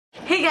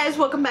Hey guys,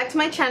 welcome back to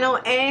my channel,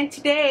 and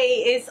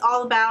today is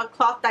all about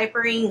cloth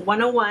diapering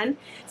 101.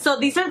 So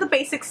these are the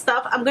basic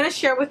stuff. I'm going to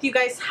share with you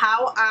guys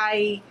how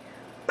I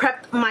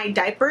prepped my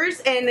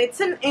diapers, and it's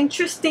an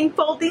interesting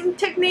folding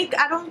technique.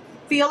 I don't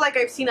feel like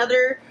I've seen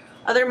other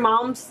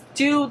moms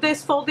do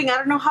this folding. I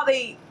don't know how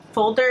they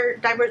fold their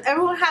diapers.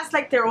 Everyone has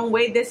like their own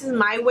way. This is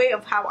my way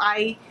of how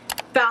I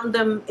found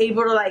them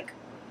able to like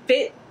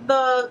fit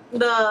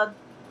the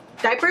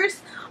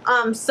diapers.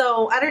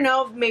 So I don't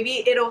know,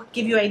 maybe it'll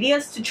give you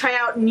ideas to try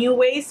out new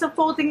ways of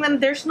folding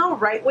them. There's no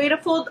right way to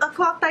fold a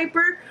cloth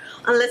diaper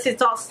unless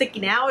it's all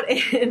sticking out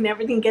and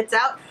everything gets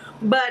out.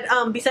 But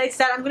besides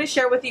that, I'm going to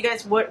share with you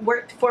guys what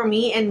worked for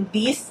me and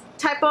these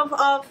type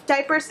of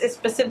diapers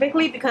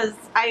specifically, because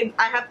I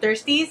have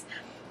thirsties.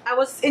 I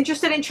was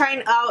interested in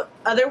trying out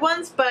other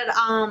ones, but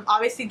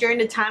obviously during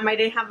the time I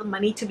didn't have the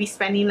money to be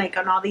spending like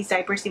on all these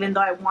diapers, even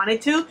though I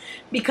wanted to,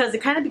 because it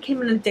kind of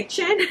became an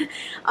addiction.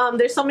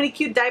 There's so many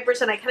cute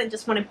diapers and I kind of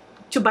just wanted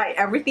to buy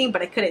everything,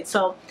 but I couldn't.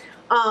 So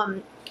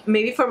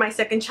maybe for my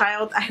second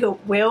child I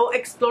will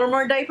explore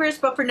more diapers,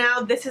 but for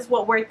now this is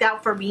what worked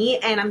out for me,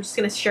 and I'm just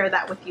gonna share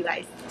that with you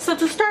guys. So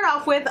to start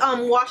off with,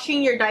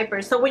 washing your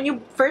diapers. So when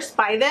you first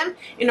buy them,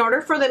 in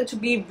order for them to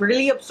be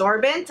really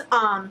absorbent,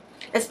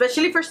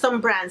 especially for some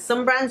brands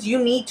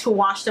you need to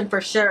wash them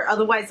for sure,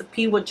 otherwise the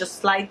pee would just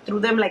slide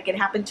through them, like it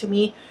happened to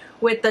me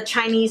with the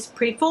Chinese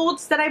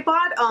pre-folds that I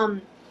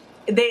bought.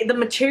 The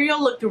material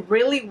looked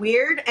really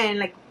weird and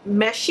like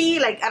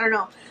meshy, like I don't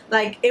know,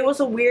 like it was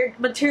a weird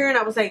material, and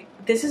I was like,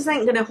 this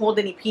isn't gonna hold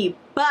any pee.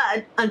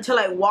 But until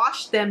I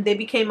washed them, they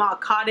became all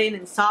cotton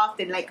and soft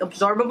and like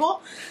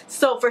absorbable.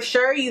 So for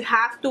sure you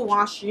have to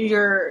wash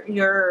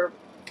your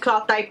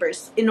cloth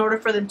diapers in order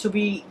for them to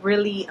be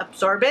really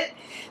absorbent.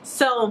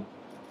 So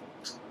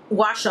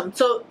wash them.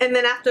 So, and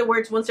then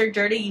afterwards, once they're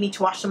dirty, you need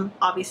to wash them,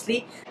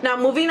 obviously. Now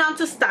moving on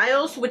to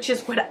styles, which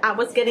is what I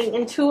was getting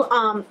into,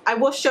 I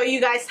will show you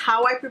guys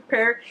how I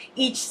prepare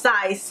each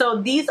size.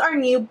 So these are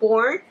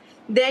newborn.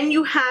 Then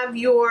you have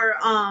your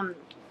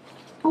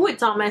oh,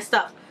 it's all messed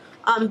up.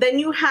 Then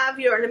you have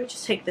your, let me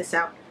just take this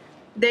out.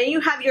 Then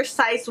you have your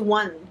size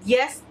 1.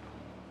 Yes,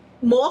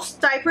 most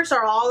diapers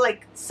are all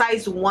like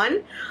size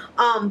 1,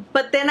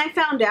 but then I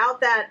found out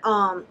that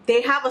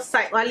they have a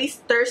size, well, at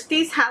least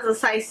Thirsties has a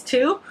size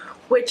 2,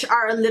 which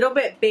are a little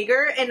bit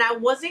bigger, and I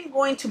wasn't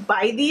going to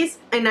buy these,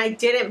 and I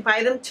didn't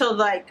buy them till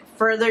like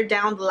further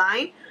down the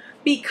line,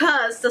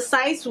 because the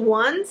size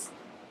 1s,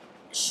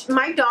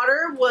 my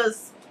daughter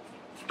was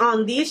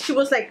on these, she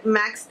was like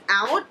maxed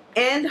out,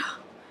 and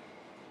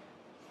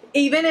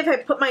even if I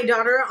put my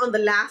daughter on the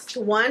last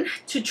one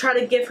to try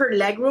to give her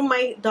leg room,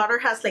 my daughter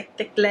has like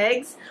thick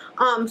legs,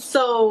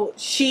 so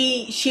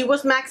she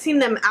was maxing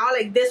them out.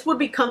 Like this would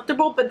be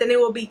comfortable, but then it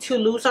will be too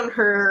loose on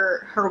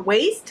her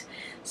waist,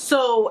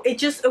 so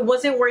it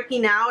wasn't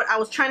working out. I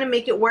was trying to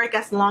make it work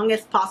as long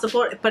as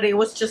possible, but it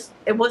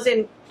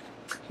wasn't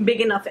big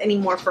enough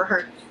anymore for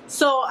her.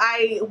 So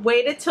I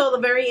waited till the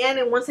very end,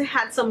 and once I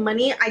had some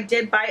money, I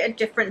did buy a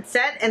different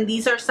set, and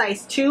these are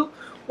size 2,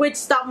 which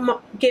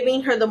stopped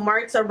giving her the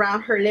marks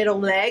around her little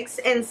legs,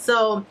 and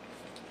so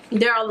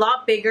they're a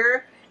lot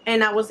bigger,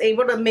 and I was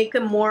able to make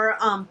them more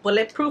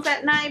bulletproof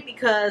at night,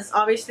 because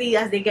obviously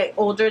as they get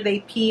older they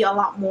pee a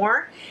lot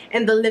more,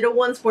 and the little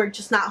ones were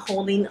just not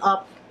holding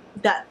up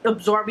that,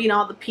 absorbing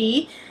all the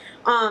pee.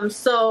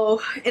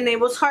 So, and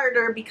it was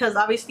harder because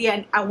obviously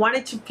I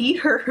wanted to feed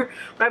her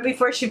right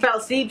before she fell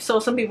asleep, so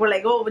some people were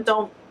like, oh, but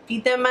don't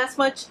feed them as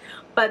much,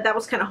 but that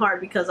was kind of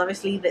hard because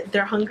obviously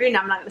they're hungry and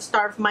I'm not going to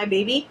starve my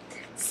baby.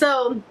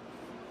 So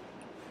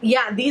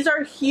yeah, these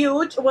are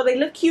huge. Well, they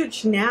look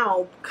huge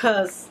now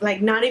because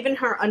like not even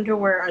her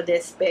underwear are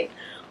this big,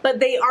 but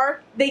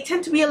they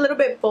tend to be a little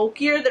bit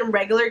bulkier than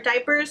regular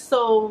diapers.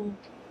 So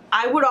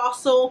I would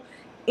also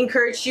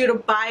encourage you to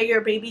buy your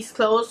baby's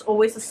clothes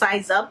always a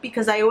size up,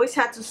 because I always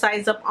had to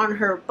size up on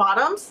her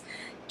bottoms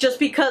just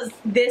because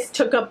this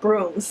took up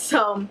room.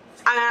 So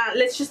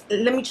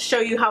let me just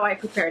show you how I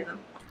prepare them.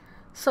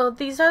 So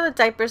these are the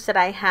diapers that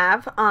I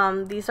have.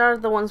 These are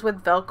the ones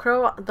with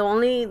Velcro. The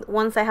only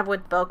ones I have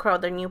with Velcro are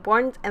the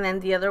newborns, and then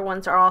the other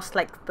ones are all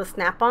like the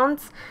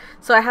snap-ons.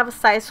 So I have a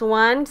size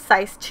 1,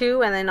 size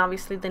 2, and then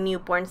obviously the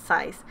newborn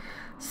size.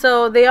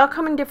 So they all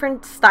come in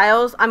different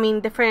styles, I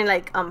mean different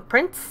like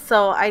prints,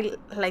 so I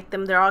like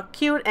them. They're all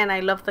cute and I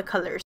love the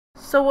colors.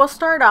 So we'll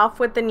start off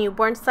with the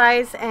newborn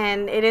size,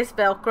 and it is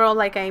Velcro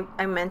like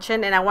I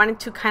mentioned, and I wanted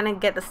to kind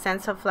of get the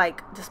sense of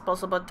like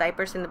disposable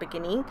diapers in the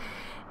beginning.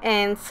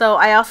 And so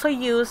I also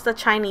used the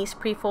Chinese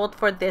pre-fold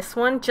for this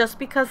one just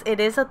because it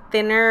is a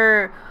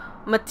thinner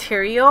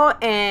material,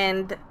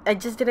 and I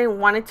just didn't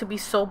want it to be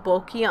so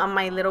bulky on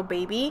my little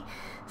baby.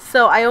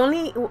 So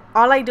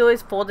all I do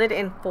is fold it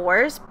in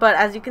 4s, but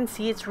as you can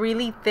see it's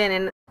really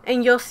thin,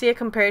 and you'll see it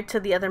compared to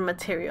the other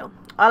material.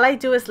 All I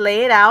do is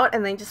lay it out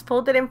and then just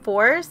fold it in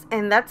 4s,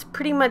 and that's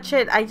pretty much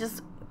it. I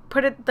just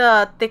put it,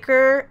 the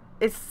thicker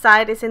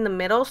side is in the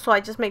middle, so I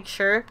just make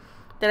sure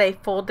that I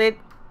fold it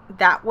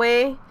that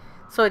way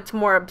so it's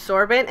more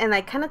absorbent, and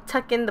I kind of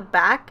tuck in the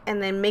back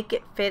and then make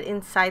it fit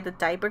inside the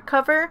diaper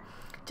cover.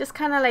 just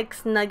kind of like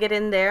snug it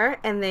in there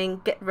and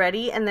then get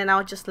ready, and then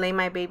I'll just lay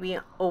my baby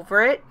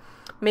over it.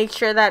 Make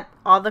sure that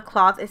all the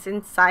cloth is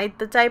inside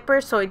the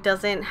diaper so it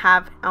doesn't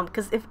have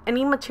because if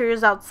any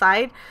materials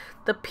outside,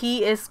 the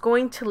pee is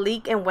going to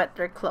leak and wet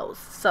their clothes.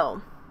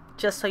 So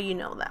just so you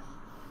know that.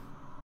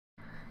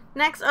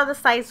 Next are the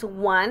size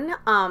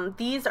 1.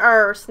 These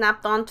are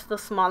snapped on to the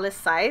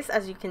smallest size,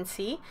 as you can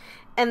see.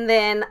 And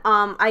then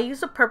I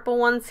use the purple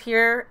ones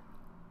here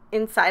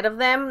inside of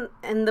them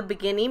in the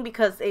beginning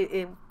because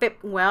it fit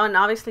well, and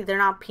obviously they're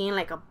not peeing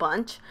like a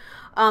bunch.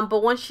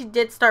 But once she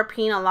did start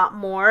peeing a lot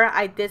more,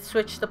 I did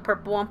switch the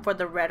purple one for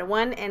the red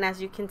one. And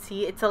as you can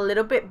see, it's a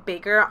little bit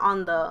bigger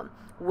on the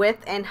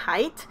width and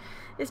height.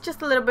 It's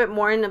just a little bit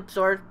more and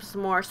absorbs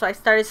more. So I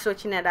started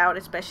switching it out,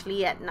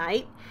 especially at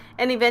night.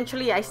 And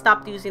eventually I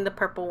stopped using the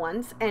purple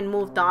ones and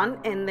moved on.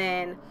 And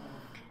then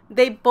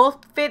they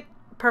both fit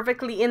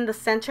perfectly in the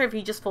center if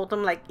you just fold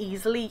them like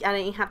easily. I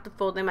didn't have to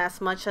fold them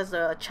as much as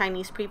the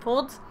Chinese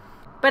pre-folds.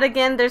 But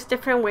again, there's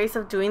different ways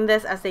of doing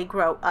this as they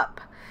grow up.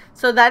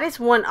 So that is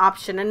one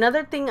option.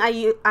 Another thing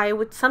I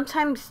would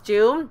sometimes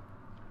do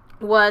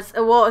was,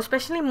 well,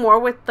 especially more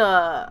with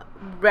the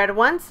red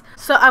ones,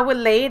 so I would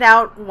lay it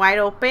out wide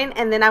open,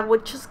 and then I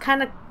would just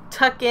kind of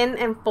tuck in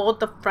and fold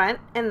the front,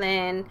 and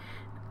then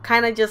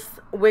kind of just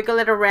wiggle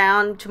it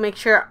around to make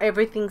sure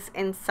everything's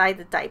inside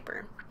the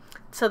diaper.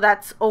 So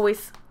that's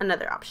always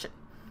another option.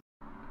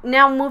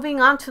 Now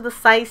moving on to the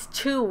size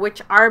 2,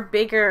 which are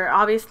bigger.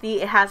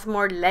 Obviously it has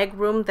more leg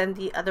room than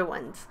the other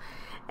ones.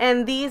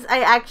 And these, I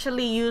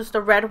actually use the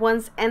red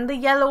ones and the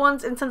yellow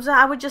ones, and sometimes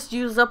I would just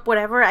use up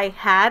whatever I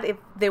had. If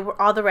they were,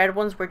 all the red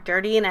ones were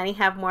dirty and I didn't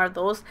have more of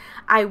those,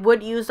 I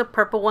would use the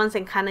purple ones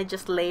and kind of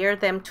just layer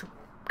them to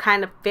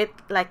kind of fit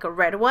like a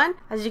red one.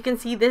 As you can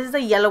see, this is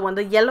the yellow one.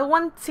 The yellow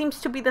one seems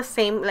to be the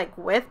same like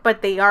width,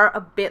 but they are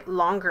a bit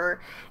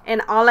longer,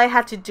 and all I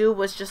had to do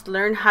was just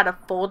learn how to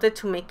fold it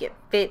to make it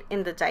fit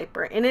in the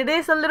diaper. And it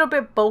is a little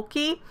bit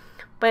bulky,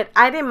 but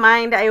I didn't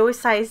mind. I always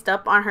sized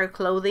up on her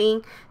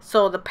clothing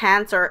so the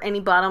pants or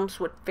any bottoms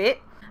would fit.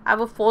 I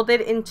would fold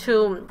it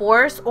into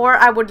 4s, or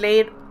I would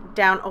lay it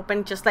down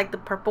open just like the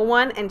purple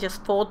one and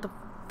just fold the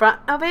front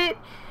of it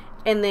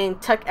and then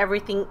tuck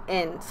everything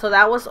in. So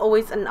that was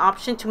always an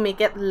option to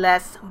make it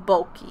less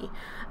bulky.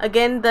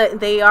 Again,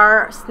 they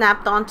are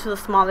snapped on to the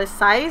smallest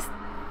size,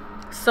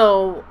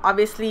 so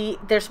obviously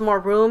there's more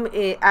room.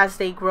 As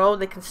they grow,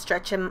 they can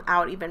stretch them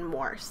out even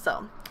more.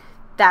 So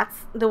that's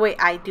the way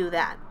I do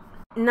that.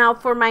 Now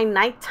for my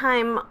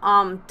nighttime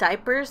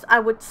diapers, I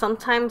would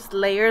sometimes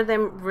layer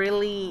them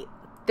really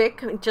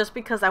thick just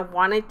because I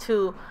wanted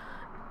to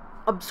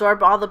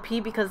absorb all the pee,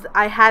 because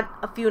I had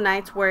a few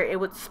nights where it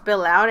would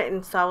spill out,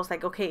 and so I was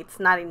like, okay, it's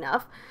not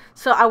enough.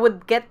 So I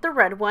would get the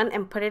red one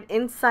and put it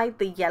inside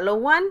the yellow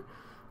one.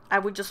 I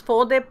would just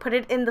fold it, put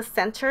it in the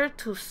center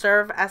to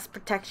serve as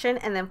protection,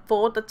 and then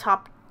fold the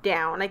top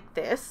down like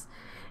this,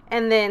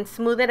 and then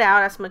smooth it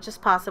out as much as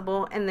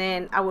possible. And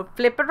then I would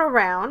flip it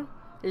around,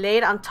 lay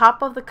it on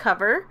top of the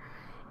cover,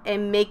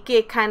 and make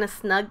it kind of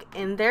snug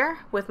in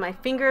there with my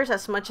fingers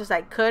as much as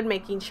I could,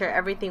 making sure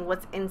everything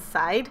was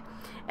inside.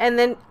 And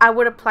then I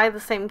would apply the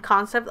same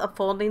concept of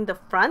folding the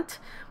front,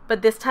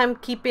 but this time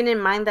keeping in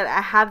mind that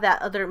I have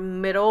that other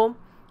middle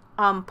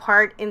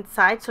part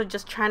inside, so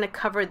just trying to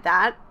cover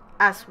that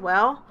as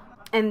well.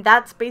 And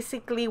that's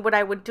basically what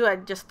I would do. I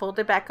just fold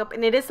it back up,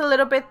 and it is a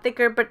little bit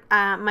thicker, but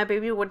my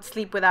baby would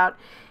sleep without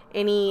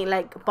any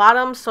like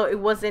bottom, so it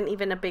wasn't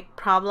even a big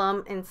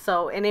problem. And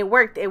it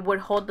worked. It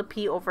would hold the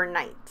pee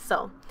overnight.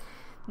 So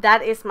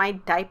that is my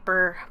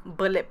diaper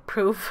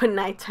bulletproof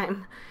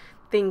nighttime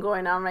thing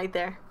going on right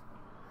there.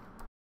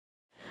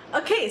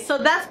 Okay, so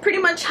that's pretty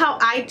much how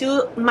I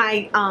do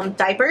my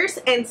diapers.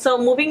 And so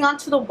moving on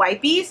to the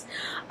wipies,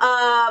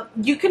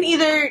 you can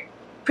either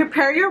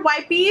prepare your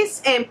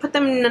wipies and put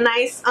them in a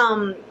nice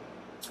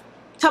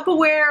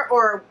Tupperware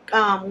or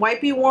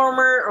wipey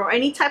warmer or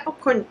any type of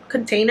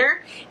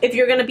container if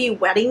you're going to be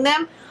wetting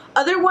them.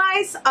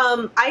 Otherwise,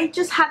 I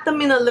just had them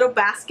in a little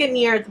basket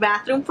near the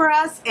bathroom for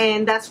us,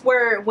 and that's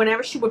where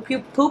whenever she would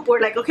poop, we're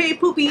like, okay,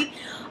 poopy.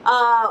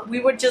 We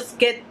would just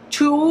get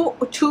two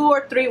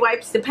or three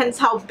wipes, depends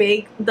how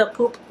big the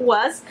poop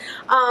was.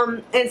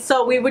 And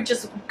so we would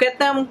just get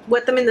them,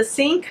 wet them in the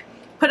sink,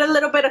 put a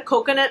little bit of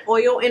coconut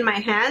oil in my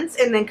hands,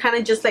 and then kind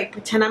of just like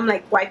pretend I'm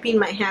like wiping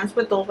my hands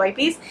with those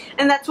wipies.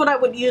 And that's what I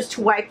would use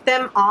to wipe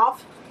them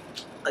off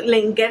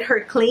and get her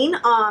clean.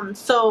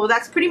 So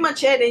that's pretty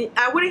much it. And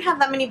I wouldn't have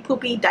that many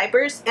poopy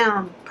diapers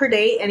per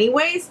day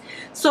anyways,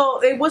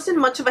 so it wasn't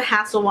much of a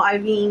hassle. I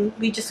mean,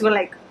 we just were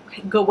like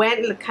go wet,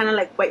 kind of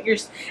like wet your,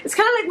 it's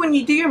kind of like when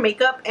you do your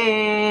makeup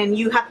and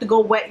you have to go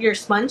wet your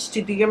sponge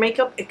to do your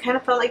makeup. It kind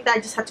of felt like that. I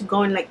just had to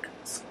go and like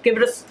give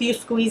it a few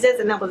squeezes,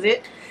 and that was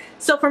it.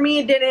 So for me,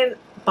 it didn't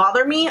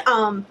bother me,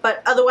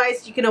 but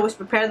otherwise you can always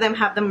prepare them,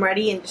 have them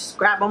ready, and just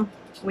grab them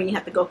when you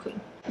have to go clean.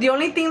 The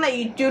only thing that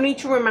you do need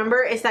to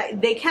remember is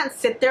that they can't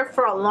sit there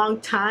for a long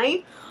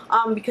time,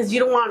 because you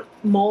don't want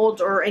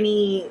mold or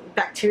any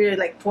bacteria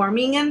like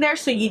forming in there.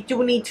 So you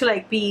do need to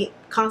like be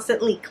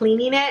constantly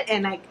cleaning it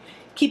and like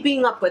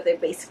keeping up with it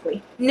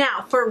basically.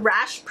 Now for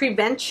rash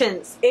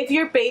preventions, if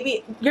your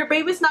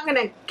baby's not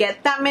gonna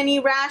get that many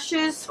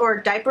rashes or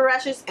diaper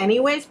rashes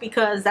anyways,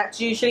 because that's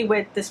usually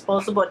with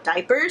disposable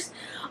diapers.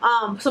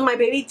 So my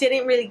baby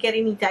didn't really get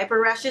any diaper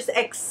rashes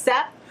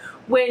except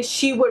when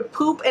she would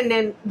poop and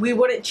then we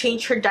wouldn't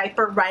change her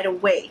diaper right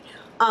away.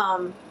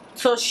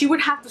 So she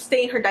would have to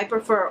stay in her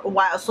diaper for a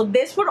while. So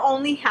this would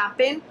only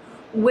happen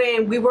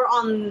when we were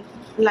on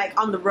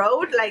the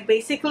road. Like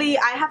basically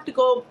I have to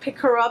go pick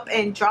her up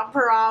and drop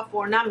her off,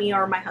 or not me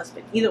or my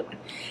husband, either one.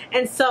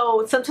 And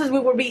so sometimes we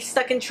would be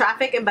stuck in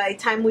traffic, and by the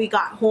time we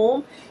got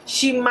home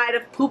she might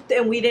have pooped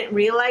and we didn't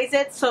realize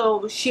it,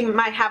 so she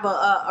might have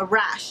a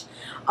rash.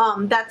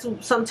 That's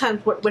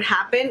sometimes what would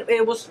happen.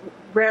 It was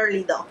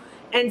rarely though.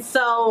 And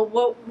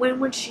so when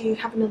would she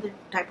have another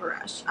diaper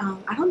rash?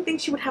 I don't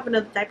think she would have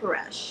another diaper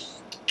rash.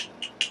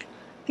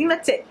 I think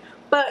that's it.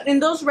 But in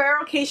those rare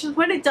occasions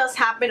when it does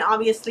happen,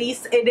 obviously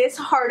it is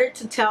harder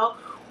to tell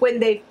when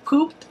they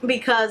pooped,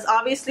 because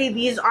obviously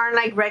these aren't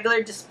like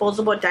regular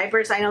disposable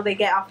diapers. I know they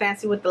get all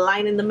fancy with the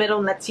line in the middle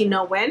and lets you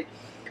know when.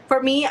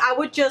 For me, I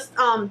would just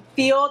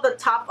feel the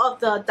top of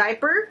the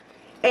diaper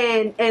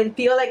and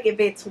feel like if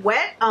it's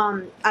wet,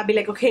 I'd be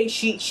like, okay,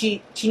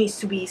 she needs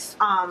to be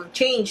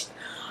changed.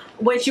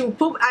 When she would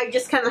poop, I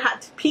just kind of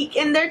had to peek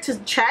in there to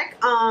check.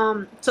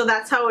 So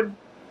that's how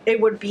it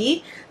would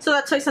be. So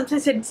that's why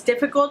sometimes it's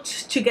difficult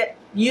to get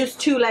used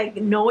to, like,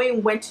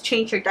 knowing when to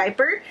change your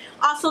diaper.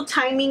 Also,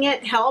 timing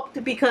it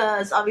helped,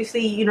 because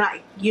obviously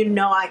like,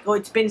 oh,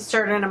 it's been a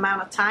certain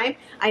amount of time,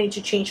 I need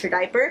to change her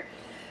diaper.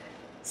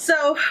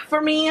 So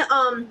for me,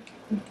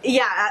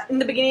 yeah, in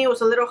the beginning it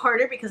was a little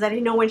harder because I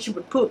didn't know when she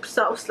would poop.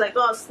 So I was like,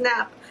 oh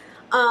snap.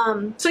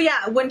 So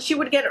yeah, when she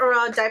would get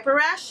a diaper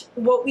rash,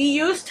 what we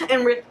used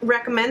and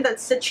recommend,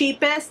 that's the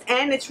cheapest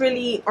and it's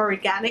really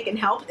organic and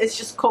helps, it's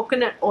just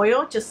coconut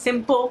oil. Just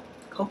simple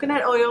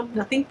coconut oil,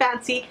 nothing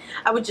fancy.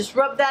 I would just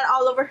rub that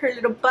all over her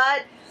little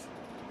butt,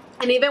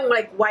 and even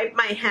like wipe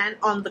my hand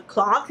on the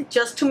cloth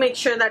just to make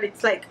sure that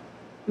it's like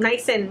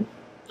nice and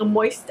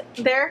moist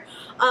there.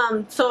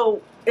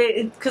 So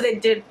because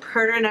it did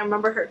hurt her and I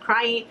remember her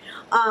crying.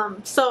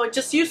 So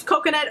just use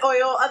coconut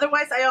oil.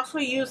 Otherwise I also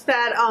use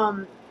that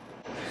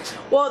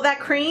that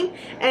cream,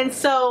 and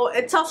so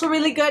it's also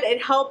really good.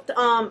 It helped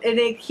and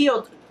it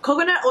healed.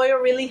 Coconut oil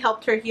really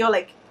helped her heal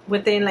like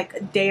within like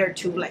a day or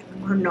two. Like,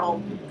 I don't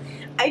know,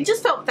 I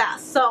just felt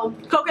fast. So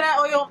coconut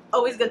oil,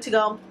 always good to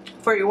go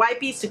for your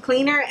wipes, to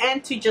clean her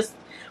and to just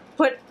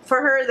put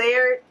for her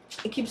there.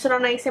 It keeps it all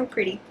nice and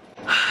pretty.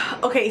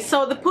 Okay,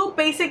 so the poop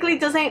basically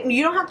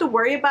you don't have to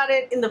worry about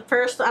it in the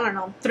first, I don't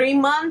know, 3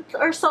 months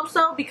or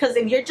so, because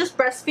if you're just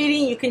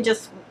breastfeeding, you can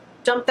just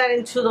dump that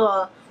into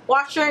the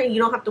washer and you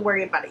don't have to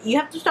worry about it. You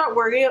have to start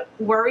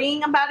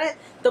worrying about it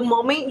the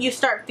moment you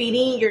start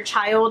feeding your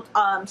child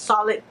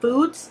solid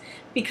foods,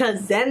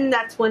 because then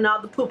that's when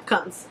all the poop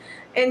comes.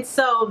 And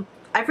so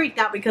I freaked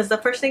out because the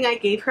first thing I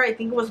gave her, I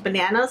think it was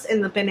bananas,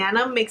 and the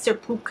banana makes her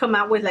poop come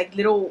out with like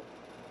little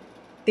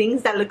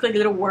things that look like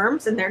little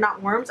worms, and they're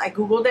not worms. I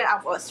googled it.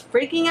 I was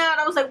freaking out.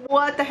 I was like,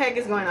 what the heck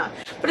is going on?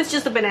 But it's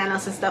just the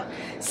bananas and stuff.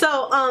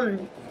 So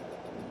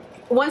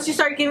once you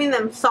start giving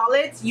them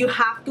solids, you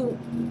have to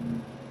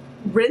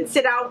rinse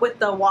it out with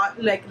the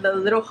the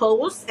little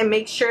hose, and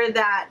make sure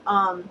that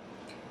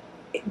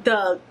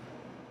the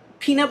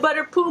peanut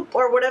butter poop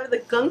or whatever, the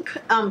gunk,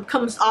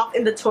 comes off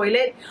in the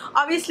toilet.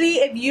 Obviously,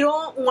 if you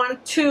don't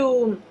want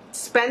to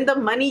spend the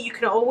money, you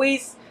can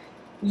always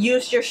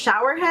use your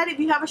shower head. If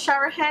you have a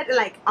shower head,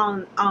 like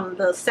on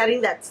the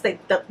setting that's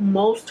like the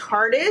most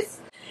hardest.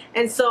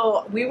 And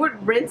so we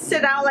would rinse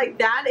it out like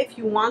that if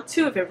you want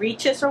to, if it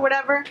reaches or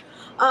whatever.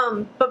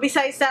 But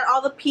besides that,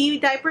 all the pee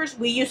diapers,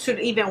 we used to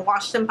even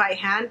wash them by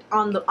hand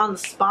on the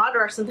spot,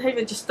 or sometimes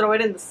we just throw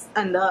it in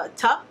the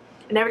tub.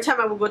 And every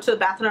time I would go to the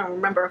bathroom, I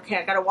remember, okay,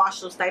 I gotta wash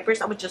those diapers,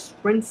 I would just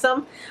rinse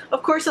them.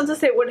 Of course,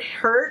 sometimes it would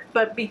hurt,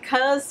 but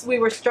because we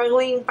were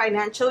struggling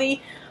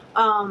financially,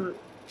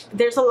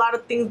 there's a lot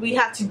of things we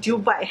had to do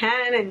by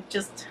hand, and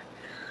just,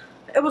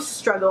 it was a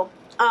struggle.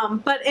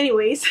 But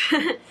anyways,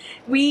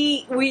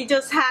 we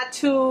just had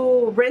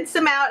to rinse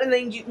them out, and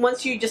then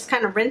once you just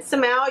kind of rinse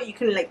them out, you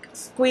can like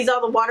squeeze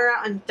all the water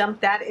out and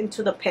dump that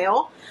into the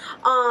pail.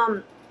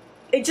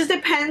 It just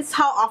depends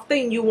how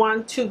often you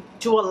want to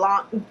do a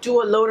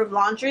load of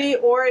laundry,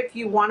 or if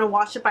you want to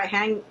wash it by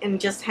hand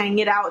and just hang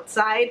it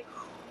outside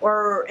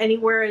or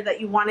anywhere that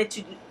you want it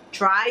to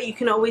dry. You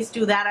can always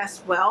do that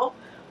as well.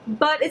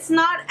 But it's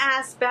not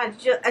as bad,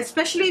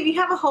 especially if you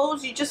have a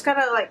hose. You just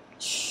gotta like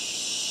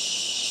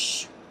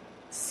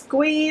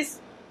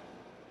squeeze,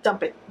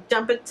 dump it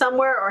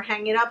somewhere, or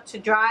hang it up to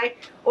dry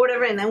or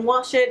whatever, and then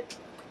wash it.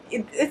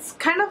 It's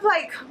kind of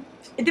like,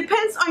 it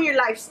depends on your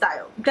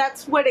lifestyle.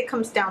 That's what it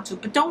comes down to.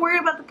 But don't worry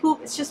about the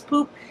poop. It's just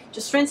poop.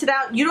 Just rinse it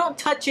out. You don't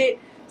touch it,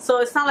 so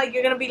it's not like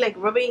you're gonna be like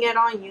rubbing it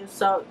on you.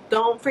 So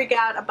don't freak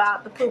out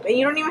about the poop, and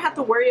you don't even have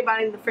to worry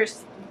about it in the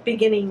first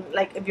beginning.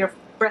 Like if you're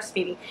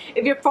breastfeeding,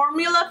 if you're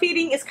formula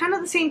feeding, it's kind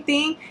of the same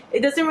thing.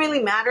 It doesn't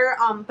really matter.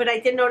 But I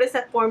did notice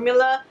that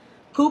formula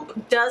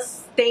poop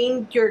does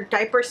stain your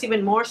diapers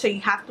even more, so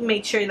you have to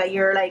make sure that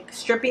you're like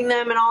stripping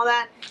them and all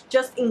that,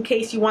 just in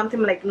case you want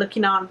them like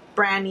looking on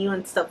brand new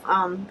and stuff.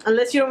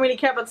 Unless you don't really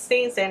care about the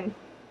stains, then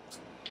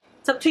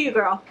it's up to you,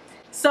 girl.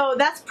 So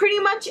that's pretty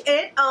much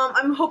it.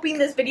 I'm hoping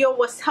this video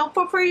was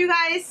helpful for you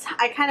guys.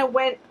 I kind of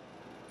went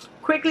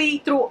quickly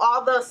through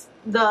all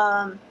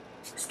the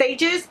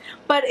stages,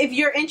 but if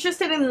you're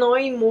interested in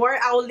knowing more,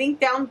 I'll link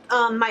down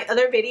my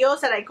other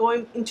videos that I go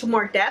into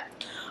more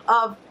depth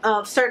of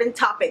certain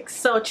topics.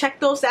 So check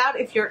those out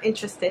if you're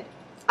interested.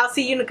 I'll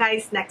see you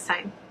guys next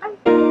time.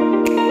 Bye.